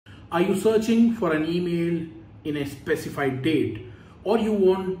Are you searching for an email in a specified date, or you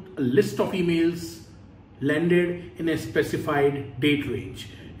want a list of emails landed in a specified date range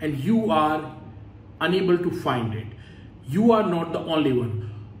and you are unable to find it? You are not the only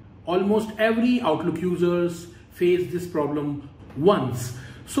one. Almost every Outlook users face this problem once.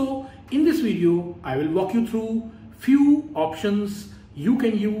 So in this video, I will walk you through few options you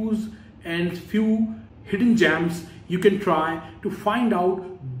can use and few hidden gems you can try to find out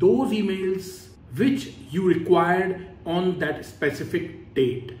those emails which you required on that specific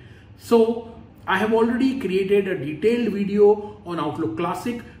date. So I have already created a detailed video on Outlook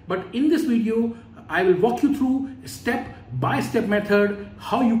Classic, but in this video I will walk you through step-by-step method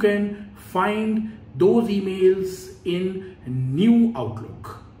how you can find those emails in new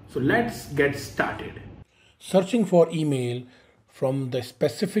Outlook. So let's get started. Searching for email from the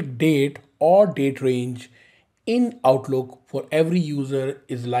specific date or date range in Outlook for every user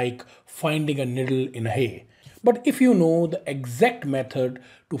is like finding a needle in a hay. But if you know the exact method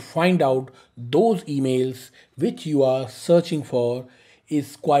to find out those emails which you are searching for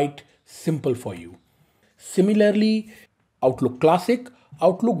is quite simple for you. Similarly, Outlook Classic,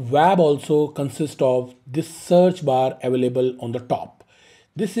 Outlook Web also consists of this search bar available on the top.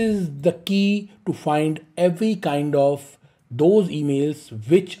 This is the key to find every kind of those emails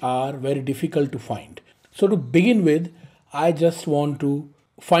which are very difficult to find. So to begin with, I just want to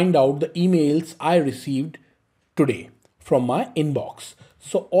find out the emails I received today from my inbox.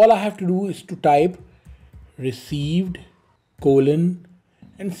 So all I have to do is to type received :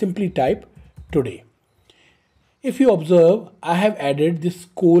 and simply type today. If you observe, I have added this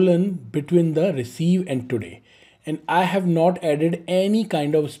colon between the receive and today, and I have not added any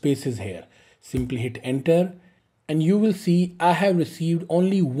kind of spaces here. Simply hit enter and you will see I have received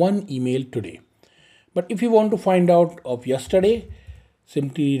only one email today. But if you want to find out of yesterday,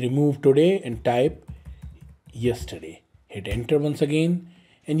 simply remove today and type yesterday. Hit enter once again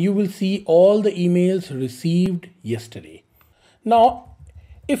and you will see all the emails received yesterday. Now,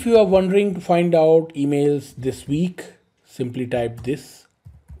 if you are wondering to find out emails this week, simply type this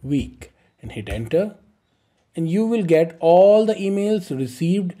week and hit enter and you will get all the emails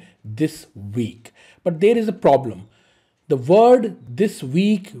received this week. But there is a problem. The word this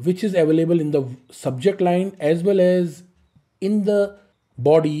week, which is available in the subject line as well as in the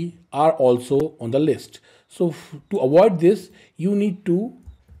body, are also on the list. So to avoid this, you need to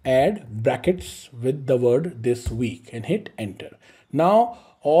add brackets with the word this week and hit enter. Now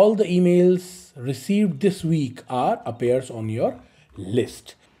all the emails received this week appears on your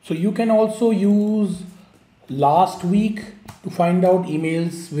list. So you can also use last week to find out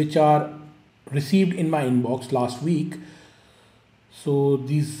emails which are received in my inbox last week. So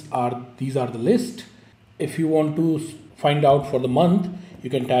these are the list. If you want to find out for the month, you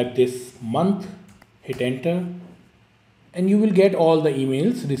can type this month, hit enter, and you will get all the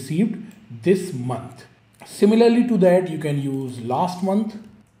emails received this month. Similarly to that, you can use last month,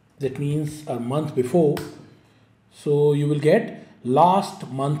 that means a month before. So you will get last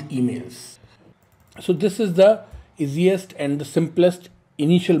month emails. So this is the easiest and the simplest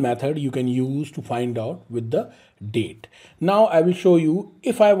initial method you can use to find out with the date. Now I will show you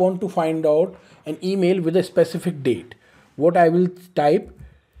if I want to find out an email with a specific date. What I will type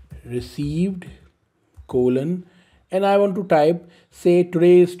received : and I want to type, say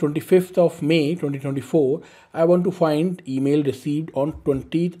today is 25th of May 2024. I want to find email received on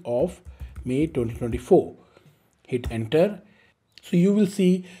 20th of May 2024. Hit enter. So you will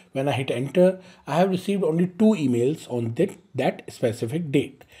see when I hit enter, I have received only 2 emails on that specific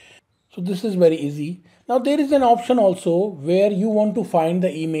date. So this is very easy. Now there is an option also where you want to find the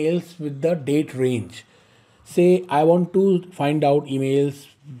emails with the date range. Say I want to find out emails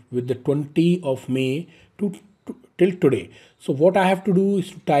with the 20th of May till today. So what I have to do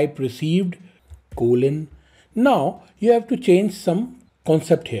is to type received : Now you have to change some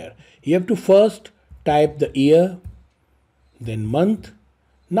concept here. You have to first type the year, then month,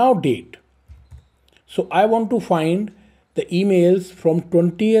 now date. So I want to find the emails from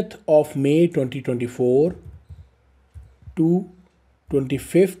 20th of May 2024 to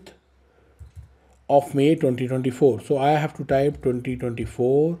 25th of May 2024. So I have to type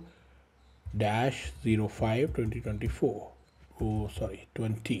 2024-05 2024. Oh, sorry,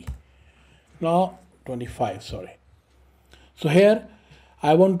 20. Now 25, sorry. So here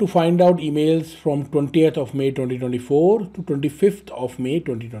I want to find out emails from 20th of May 2024 to 25th of May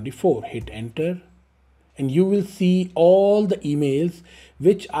 2024. Hit enter and you will see all the emails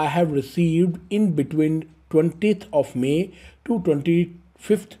which I have received in between 20th of May to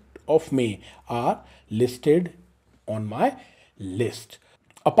 25th of May are listed on my list.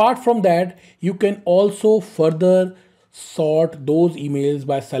 Apart from that, you can also further sort those emails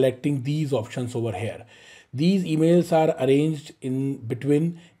by selecting these options over here. These emails are arranged in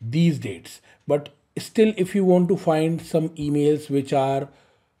between these dates, but still if you want to find some emails which are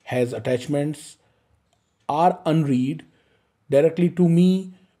has attachments, are unread, directly to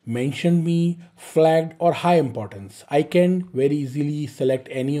me, mentioned me, flagged or high importance, I can very easily select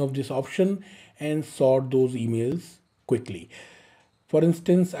any of this option and sort those emails quickly. For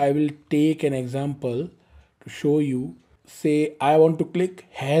instance, I will take an example to show you. Say I want to click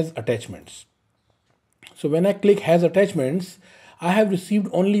has attachments. So when I click has attachments, I have received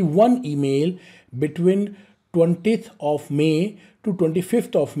only one email between 20th of May to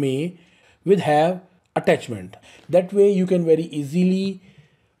 25th of May with have attachment. That way you can very easily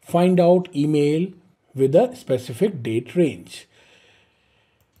find out email with a specific date range.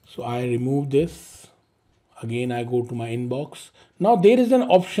 So I remove this. Again, I go to my inbox. Now there is an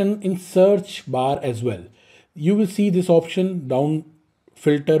option in search bar as well. You will see this option down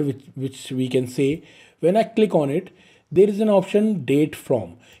filter, which we can say. When I click on it, there is an option date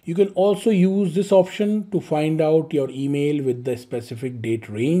from. You can also use this option to find out your email with the specific date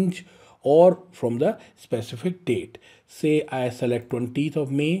range or from the specific date. Say I select 20th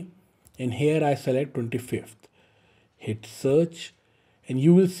of May and here I select 25th. Hit search and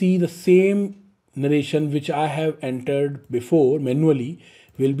you will see the same narration which I have entered before manually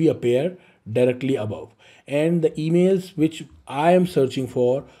will be appear directly above, and the emails which I am searching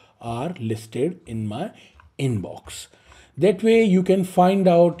for are listed in my inbox. That way you can find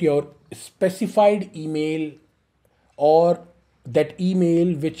out your specified email or that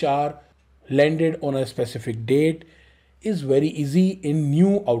email which are landed on a specific date is very easy in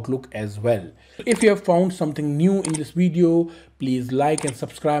new Outlook as well. If you have found something new in this video, please like and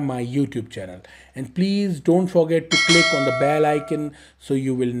subscribe my YouTube channel. And please don't forget to click on the bell icon so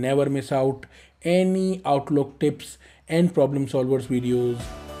you will never miss out any Outlook tips and problem solvers videos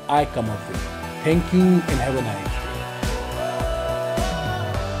I come up with. Thank you and have a nice day.